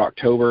lined up for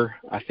October.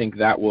 I think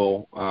that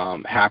will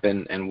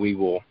happen, and we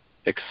will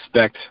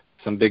expect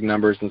some big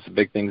numbers and some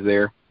big things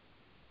there.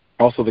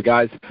 Also, the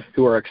guys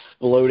who are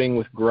exploding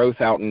with growth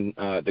out in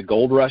the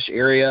Gold Rush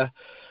area,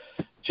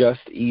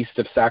 just east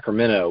of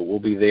Sacramento, will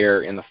be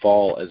there in the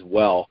fall as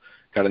well.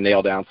 Got to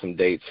nail down some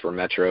dates for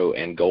Metro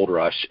and Gold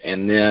Rush.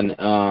 And then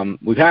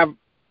we have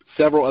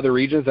several other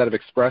regions that have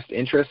expressed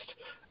interest.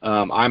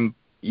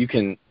 You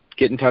can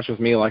get in touch with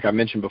me, like I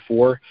mentioned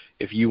before.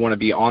 If you want to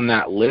be on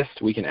that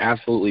list, we can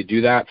absolutely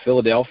do that.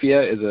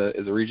 Philadelphia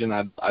is a region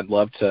I'd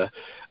love to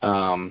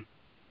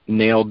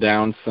nail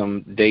down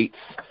some dates,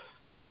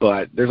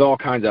 but there's all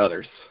kinds of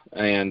others.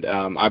 And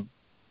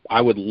I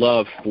would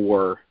love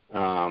for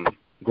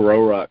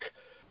GrowRuck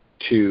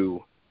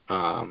to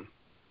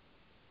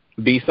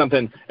be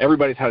something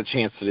everybody's had a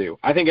chance to do.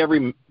 I think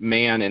every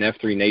man in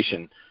F3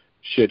 Nation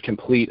should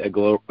complete a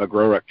Grow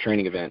Ruck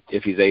training event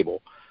if he's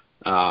able.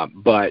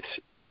 But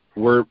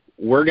we're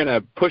going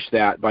to push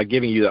that by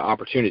giving you the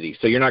opportunity.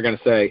 So you're not going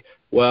to say,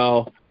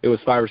 well, it was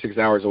 5 or 6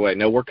 hours away.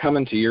 No, we're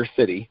coming to your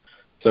city,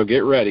 so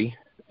get ready,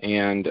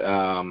 and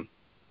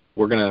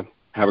we're going to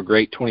have a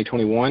great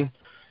 2021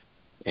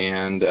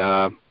 and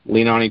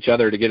lean on each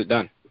other to get it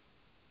done.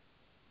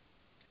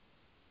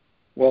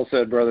 Well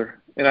said, brother.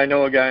 And I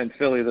know a guy in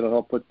Philly that'll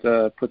help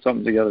put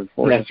something together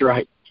for you. That's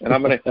right. And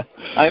I'm gonna,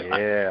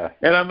 yeah.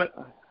 And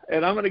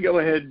I'm gonna go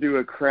ahead and do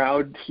a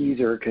crowd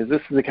teaser because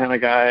this is the kind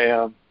of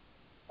guy.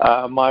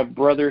 My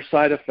brother,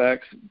 Side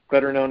Effects,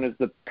 better known as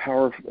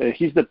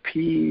he's the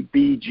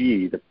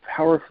PBG, the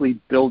Powerfully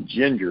Built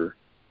Ginger,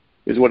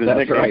 is what his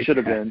nickname should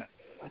have been.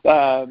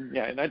 Yeah,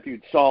 and that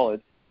dude's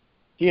solid.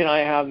 He and I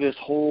have this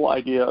whole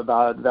idea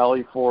about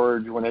Valley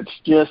Forge when it's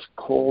just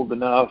cold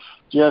enough,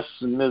 just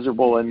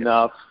miserable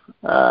enough,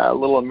 a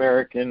little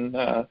American,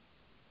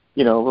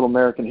 little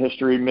American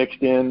history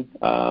mixed in.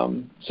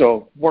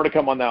 So more to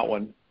come on that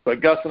one. But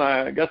Gus and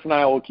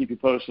I will keep you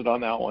posted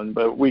on that one.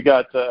 But we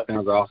got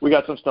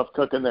some stuff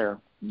cooking there.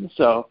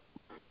 So,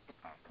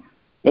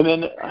 and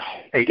then,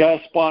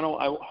 Gus,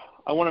 Bono,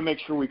 I want to make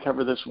sure we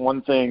cover this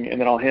one thing, and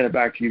then I'll hand it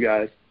back to you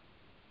guys.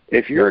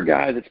 If you're a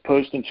guy that's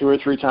posting 2 or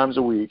 3 times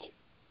a week,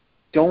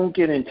 don't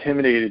get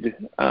intimidated.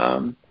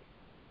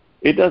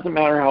 It doesn't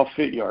matter how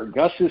fit you are.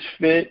 Gus is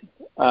fit.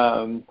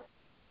 That's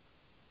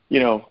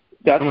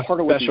part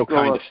of what these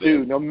grown-ups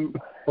do.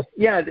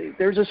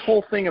 There's this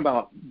whole thing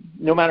about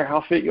no matter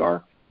how fit you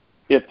are,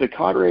 if the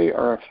cadre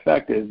are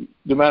effective,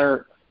 no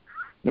matter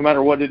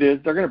what it is,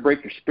 they're going to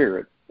break your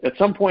spirit. At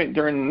some point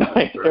during the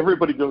night,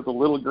 everybody goes a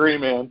little gray,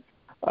 man.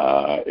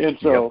 And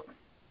so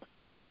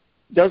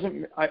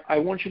I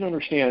want you to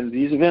understand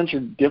these events are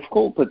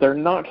difficult, but they're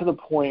not to the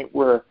point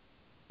where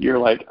you're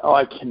like, oh,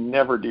 I can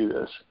never do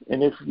this.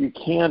 And if you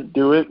can't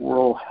do it,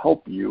 we'll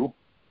help you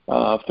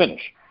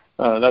finish.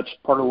 That's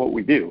part of what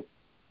we do.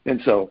 And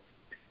so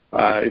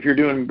if you're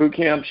doing boot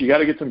camps, you got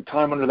to get some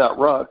time under that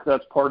ruck.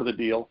 That's part of the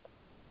deal.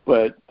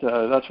 But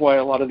that's why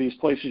a lot of these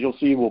places you'll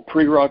see will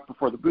pre-ruck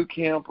before the boot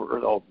camp or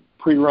they'll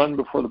pre-run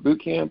before the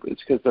boot camp.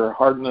 It's because they're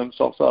hardening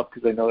themselves up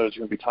because they know there's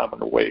going to be time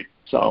under weight.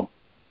 So,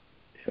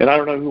 and I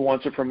don't know who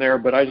wants it from there,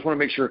 but I just want to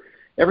make sure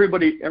every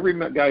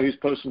guy who's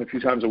posting a few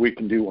times a week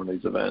can do one of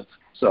these events.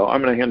 So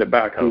I'm going to hand it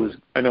back.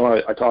 I know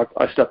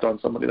I stepped on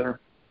somebody there.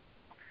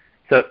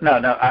 So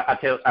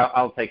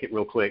I'll take it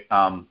real quick.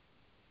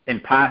 In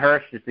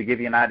Pinehurst, just to give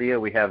you an idea,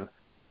 we have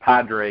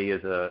Padre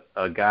is a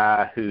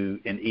guy who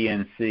in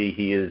ENC,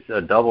 he is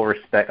a double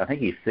respect. I think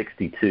he's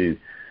 62.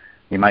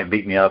 He might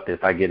beat me up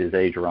if I get his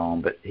age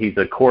wrong, but he's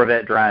a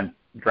Corvette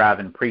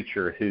driving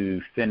preacher who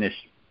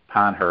finished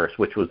Pinehurst,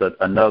 which was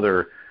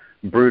another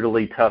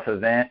brutally tough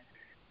event.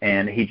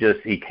 And he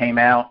came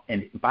out,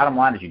 and bottom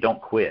line is you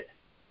don't quit.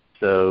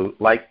 So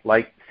like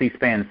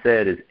C-SPAN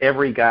said, is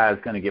every guy is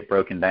going to get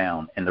broken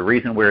down. And the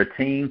reason we're a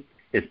team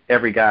is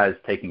every guy is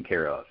taken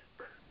care of.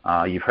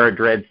 You've heard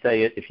Dredd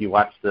say it. If you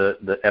watch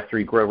the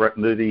F3 Grow Ruck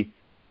movie,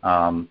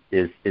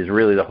 is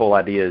really the whole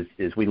idea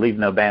is we leave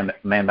no man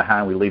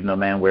behind. We leave no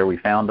man where we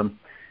found him.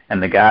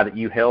 And the guy that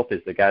you help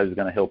is the guy who's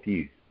going to help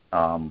you,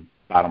 bottom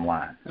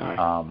line. Right.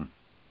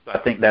 So I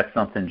think that's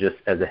something just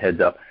as a heads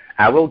up.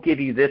 I will give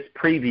you this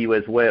preview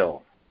as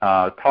well.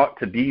 Talk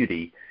to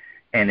Beauty,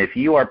 and if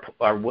you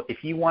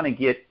want to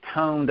get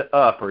toned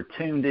up or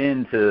tuned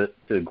in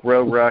to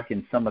Grow Ruck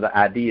and some of the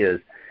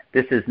ideas,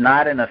 this is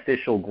not an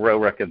official Grow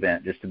Ruck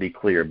event, just to be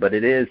clear, but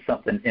it is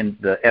something in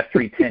the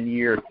F3 10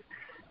 year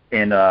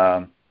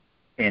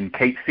in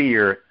Cape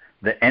Fear.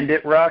 The End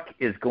It Ruck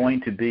is going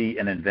to be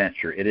an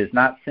adventure. It is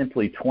not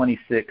simply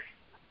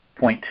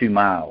 26.2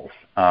 miles.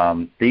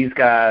 These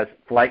guys,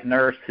 Flight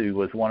Nurse, who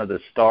was one of the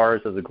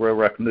stars of the Grow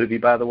Ruck movie,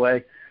 by the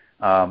way,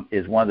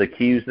 is one of the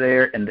cues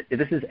there. And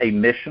this is a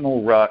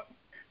missional ruck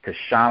to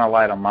shine a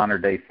light on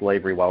modern-day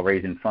slavery while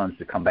raising funds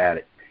to combat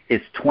it.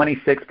 It's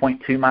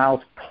 26.2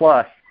 miles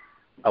plus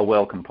a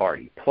welcome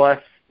party, plus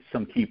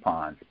some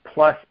coupons,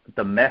 plus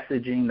the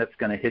messaging that's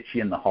going to hit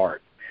you in the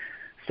heart.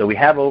 So we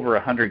have over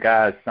 100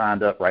 guys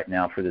signed up right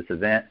now for this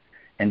event.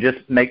 And just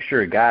make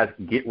sure, guys,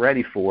 get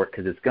ready for it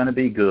because it's going to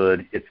be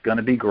good. It's going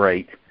to be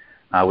great.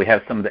 We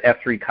have some of the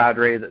F3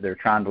 cadre that they're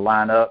trying to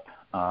line up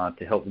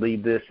to help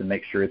lead this and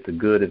make sure it's a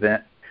good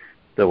event.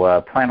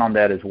 So plan on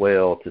that as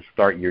well to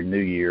start your new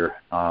year,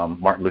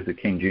 Martin Luther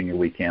King Jr.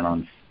 weekend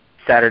on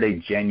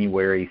Saturday,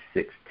 January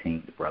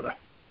 16th, brother.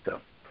 So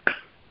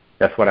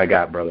that's what I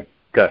got, brother.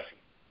 Gus,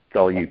 it's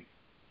all you.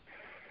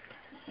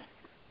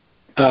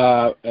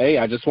 Hey,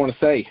 I just want to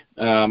say,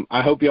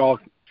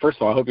 first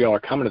of all, I hope y'all are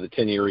coming to the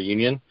 10-year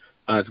reunion.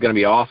 It's going to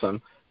be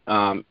awesome.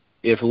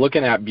 If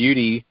looking at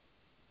Beauty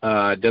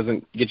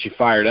doesn't get you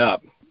fired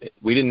up,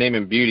 we didn't name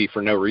him Beauty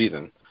for no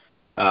reason.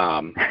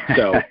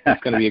 So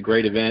it's going to be a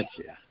great event.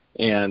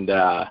 And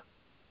I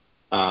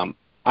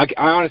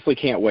honestly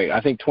can't wait. I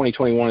think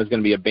 2021 is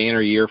going to be a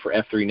banner year for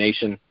F3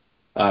 Nation.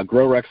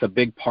 Grow Ruck's a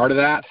big part of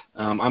that.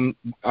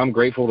 I'm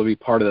grateful to be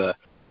part of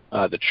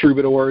the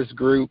Troubadours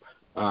group.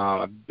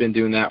 I've been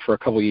doing that for a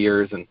couple of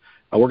years, and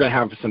we're going to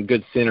have some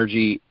good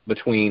synergy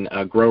between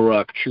Grow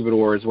Ruck,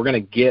 Troubadours. We're going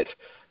to get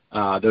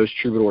those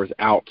Troubadours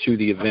out to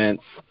the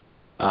events.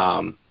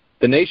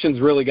 The nation's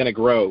really going to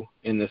grow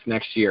in this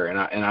next year,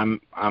 and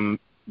I'm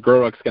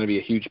Grow Ruck's going to be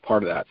a huge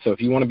part of that. So if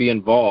you want to be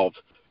involved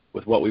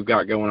with what we've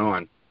got going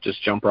on,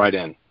 just jump right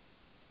in.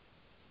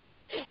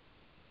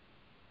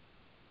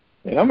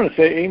 And I'm going to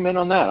say amen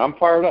on that. I'm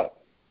fired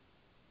up.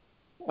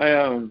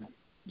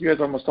 You guys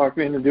almost talked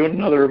me into doing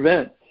another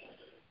event,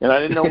 and I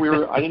didn't know we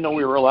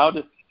were allowed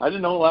to. I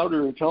didn't know allowed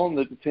to tell them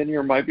that the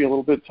 10-year might be a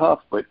little bit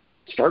tough, but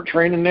start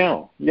training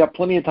now. You got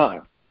plenty of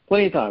time.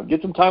 Plenty of time.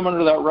 Get some time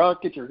under that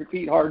ruck. Get your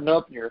feet hardened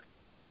up and your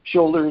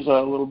shoulders a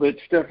little bit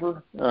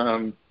stiffer.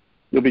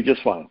 You'll be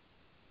just fine.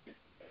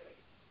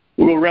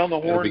 We'll go around the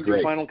horn and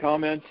do final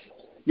comments.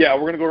 Yeah,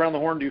 we're going to go around the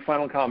horn and do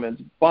final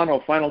comments.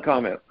 Bono, final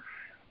comment.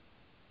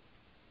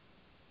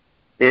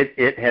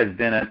 It has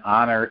been an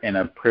honor and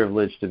a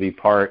privilege to be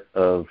part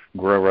of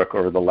Grow Ruck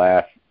over the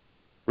last,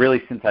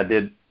 really since I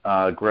did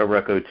Grow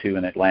Ruck 02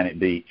 in Atlantic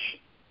Beach.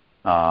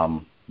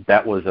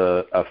 That was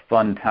a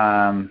fun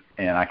time,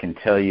 and I can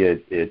tell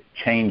you it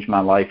changed my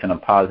life in a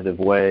positive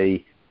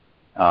way.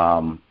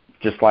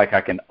 Just like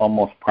I can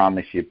almost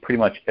promise you, pretty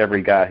much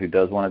every guy who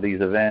does one of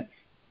these events,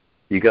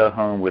 you go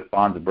home with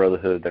bonds of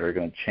brotherhood that are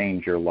going to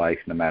change your life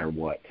no matter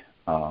what.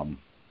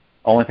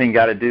 Only thing you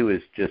got to do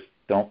is just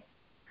don't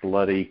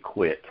bloody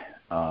quit,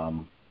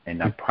 and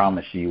I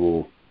promise you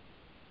will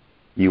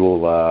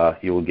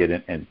get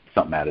in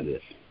something out of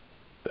this.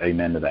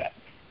 Amen to that.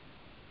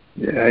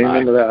 Yeah,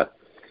 amen to that.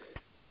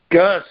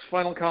 Gus,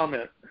 final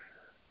comment.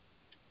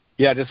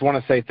 Yeah, I just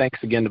want to say thanks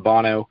again to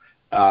Bono.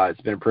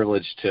 It's been a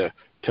privilege to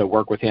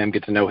work with him,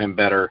 get to know him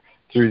better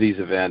through these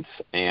events,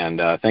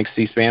 and thanks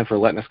C-SPAN for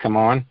letting us come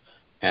on,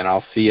 and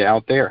I'll see you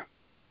out there.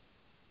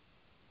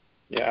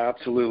 Yeah,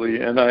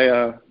 absolutely. And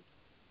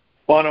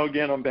Bono,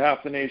 again, on behalf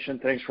of the nation,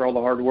 thanks for all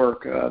the hard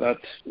work.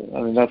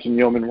 That's some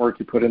yeoman work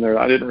you put in there.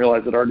 I didn't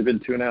realize it had already been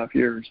 2.5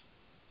 years.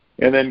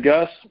 And then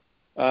Gus,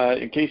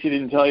 in case he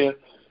didn't tell you,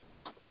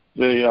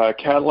 the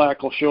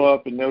Cadillac will show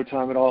up in no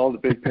time at all, the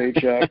big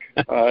paycheck.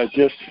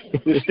 Just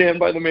stand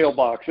by the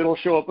mailbox. It'll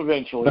show up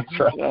eventually. That's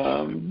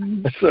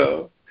right.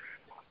 So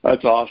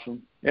that's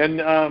awesome. And,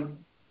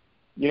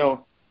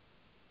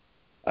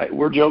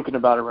 we're joking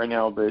about it right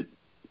now, but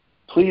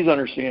please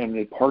understand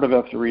that part of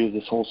F3 is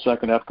this whole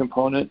second F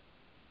component.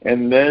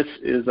 And this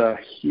is a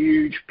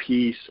huge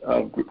piece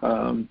of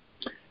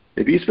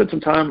if you spend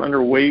some time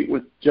underweight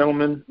with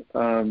gentlemen,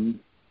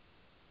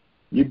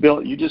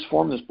 you just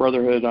formed this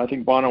brotherhood. I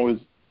think Bono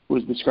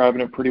was describing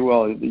it pretty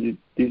well.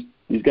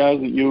 These guys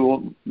that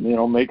you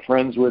will make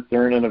friends with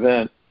during an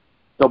event,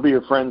 they'll be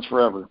your friends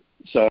forever.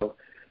 So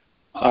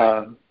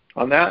on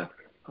that,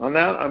 I'm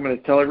going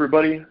to tell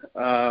everybody,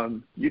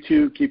 you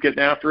two keep getting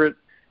after it.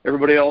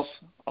 Everybody else,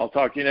 I'll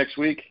talk to you next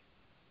week,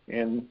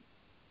 and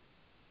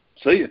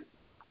see you.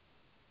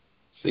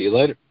 See you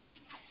later.